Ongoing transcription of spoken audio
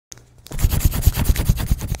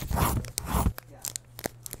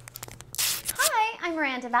I'm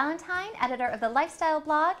Miranda Valentine, editor of the lifestyle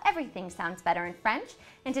blog Everything Sounds Better in French,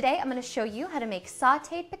 and today I'm going to show you how to make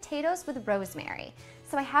sautéed potatoes with rosemary.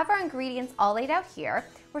 So I have our ingredients all laid out here.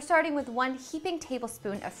 We're starting with 1 heaping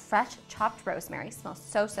tablespoon of fresh chopped rosemary, smells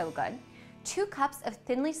so good, 2 cups of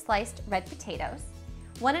thinly sliced red potatoes,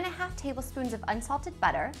 1.5 tablespoons of unsalted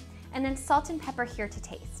butter, and then salt and pepper here to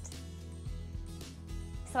taste.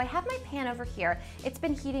 So I have my pan over here. It's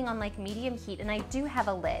been heating on like medium heat, and I do have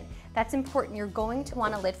a lid. That's important. You're going to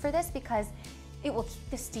want a lid for this because it will keep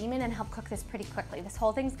the steam in and help cook this pretty quickly. This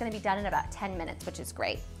whole thing's gonna be done in about 10 minutes, which is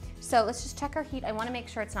great. So let's just check our heat. I wanna make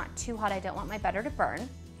sure it's not too hot. I don't want my butter to burn.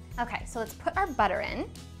 Okay, so let's put our butter in.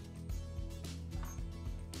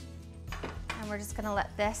 And we're just gonna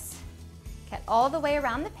let this get all the way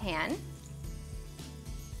around the pan.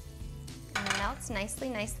 And it melts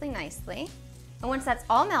nicely. And once that's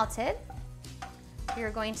all melted, we're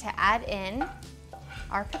going to add in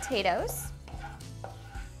our potatoes.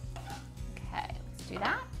 Okay, let's do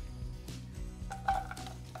that.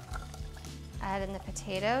 Add in the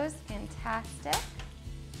potatoes, fantastic.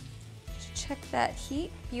 Check that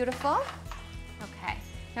heat, beautiful. Okay,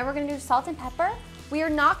 now we're gonna do salt and pepper. We are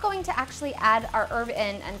not going to actually add our herb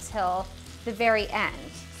in until the very end.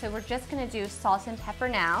 So we're just gonna do salt and pepper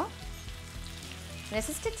now. This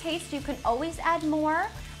is to taste. You can always add more,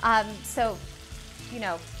 so you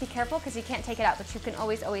know, be careful because you can't take it out, but you can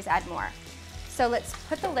always add more. So let's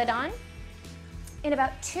put the lid on. In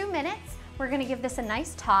about 2 minutes, we're gonna give this a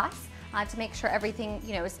nice toss to make sure everything,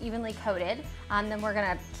 you know, is evenly coated. Then we're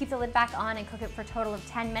gonna keep the lid back on and cook it for a total of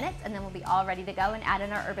 10 minutes, and then we'll be all ready to go and add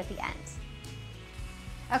in our herb at the end.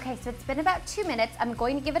 Okay, so it's been about 2 minutes. I'm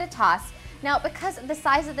going to give it a toss. Now, because of the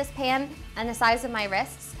size of this pan and the size of my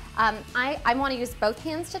wrists, I want to use both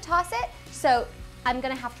hands to toss it, so I'm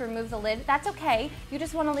going to have to remove the lid. That's okay. You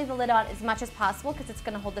just want to leave the lid on as much as possible because it's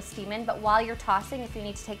going to hold the steam in, but while you're tossing, if you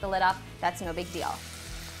need to take the lid off, that's no big deal.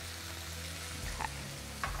 Okay.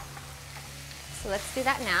 So let's do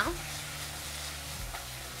that now.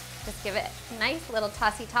 Just give it a nice little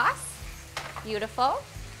tossy toss. Beautiful.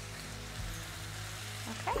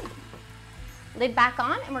 Okay. Lid back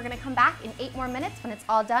on, and we're gonna come back in 8 more minutes when it's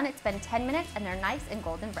all done. It's been 10 minutes and they're nice and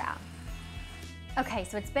golden brown. Okay,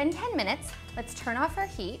 so it's been 10 minutes. Let's turn off our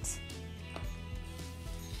heat.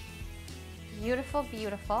 Beautiful.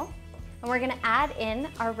 And we're gonna add in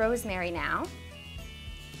our rosemary now.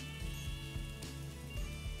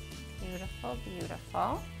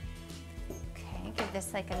 Beautiful. Okay, give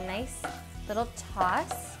this like a nice little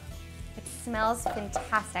toss. It smells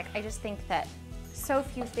fantastic. I just think that so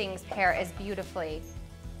few things pair as beautifully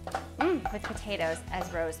with potatoes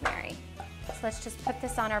as rosemary. So let's just put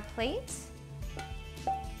this on our plate.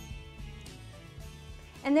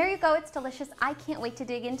 And there you go, it's delicious. I can't wait to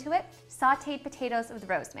dig into it. Sautéed potatoes with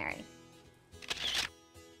rosemary.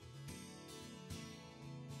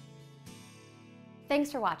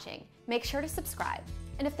 Thanks for watching. Make sure to subscribe.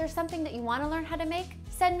 And if there's something that you want to learn how to make,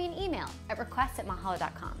 send me an email at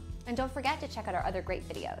requests@mahalo.com. And don't forget to check out our other great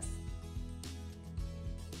videos.